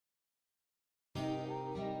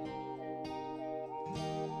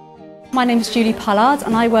My name is Julie Pollard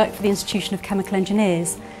and I work for the Institution of Chemical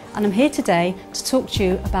Engineers, and I'm here today to talk to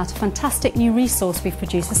you about a fantastic new resource we've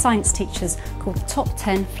produced for science teachers called the Top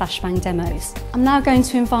 10 Flashbang Demos. I'm now going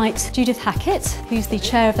to invite Judith Hackitt, who's the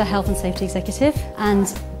Chair of the Health and Safety Executive,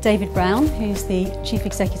 and David Brown, who's the Chief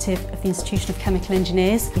Executive of the Institution of Chemical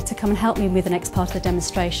Engineers, to come and help me with the next part of the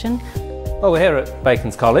demonstration. Well, we're here at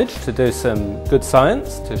Bacon's College to do some good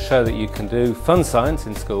science, to show that you can do fun science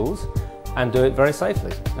in schools and do it very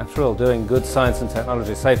safely. After all, doing good science and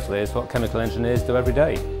technology safely is what chemical engineers do every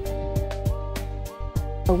day.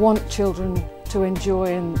 I want children to enjoy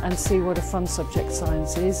and see what a fun subject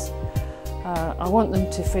science is. I want them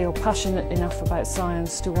to feel passionate enough about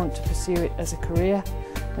science to want to pursue it as a career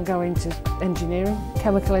and go into engineering,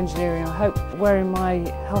 chemical engineering. I hope, wearing my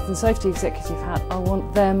health and safety executive hat, I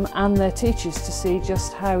want them and their teachers to see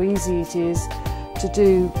just how easy it is to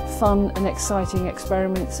do fun and exciting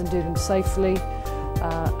experiments and do them safely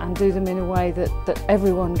and do them in a way that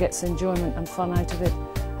everyone gets enjoyment and fun out of it.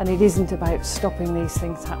 And it isn't about stopping these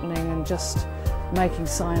things happening and just making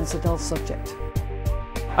science a dull subject.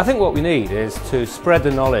 I think what we need is to spread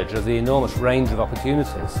the knowledge of the enormous range of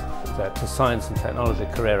opportunities that the science and technology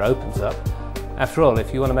career opens up. After all,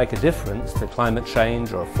 if you want to make a difference to climate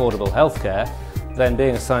change or affordable healthcare, then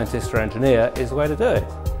being a scientist or engineer is the way to do it.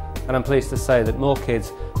 And I'm pleased to say that more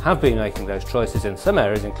kids have been making those choices in some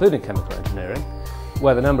areas, including chemical engineering,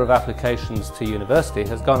 where the number of applications to university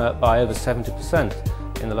has gone up by over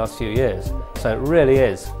 70% in the last few years. So it really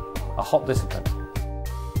is a hot discipline.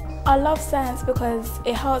 I love science because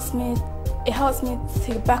it helps me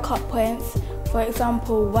to back up points. For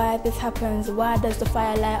example, why this happens, why does the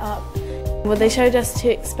fire light up? Well, they showed us 2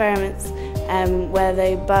 experiments where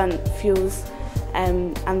they burnt fuels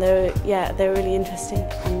and they're really interesting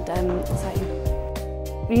and exciting.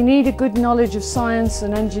 You need a good knowledge of science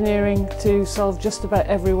and engineering to solve just about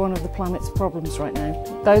every one of the planet's problems right now.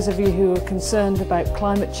 Those of you who are concerned about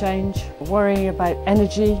climate change, worrying about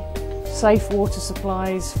energy, safe water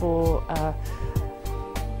supplies for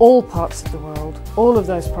all parts of the world, all of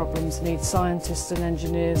those problems need scientists and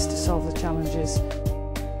engineers to solve the challenges.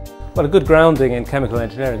 Well, a good grounding in chemical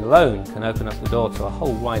engineering alone can open up the door to a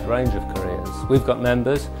whole wide range of careers. We've got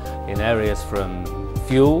members in areas from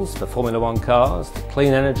fuels for Formula 1 cars, to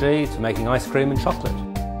clean energy, to making ice cream and chocolate.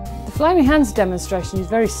 The Flaming Hands demonstration is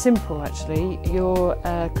very simple actually. You're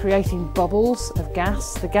creating bubbles of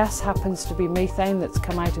gas. The gas happens to be methane that's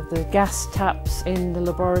come out of the gas taps in the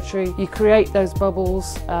laboratory. You create those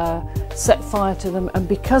bubbles, set fire to them, and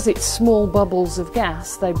because it's small bubbles of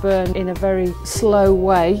gas, they burn in a very slow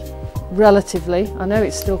way. Relatively. I know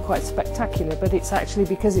it's still quite spectacular, but it's actually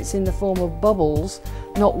because it's in the form of bubbles,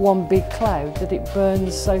 not one big cloud, that it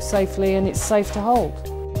burns so safely and it's safe to hold.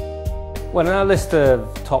 Well, in our list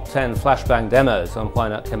of top 10 flashbang demos on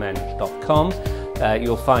whynotchemeng.com,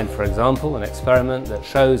 you'll find, for example, an experiment that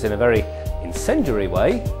shows in a very incendiary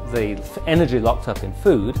way the energy locked up in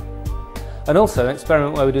food, and also an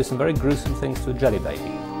experiment where we do some very gruesome things to a jelly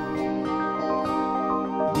baby.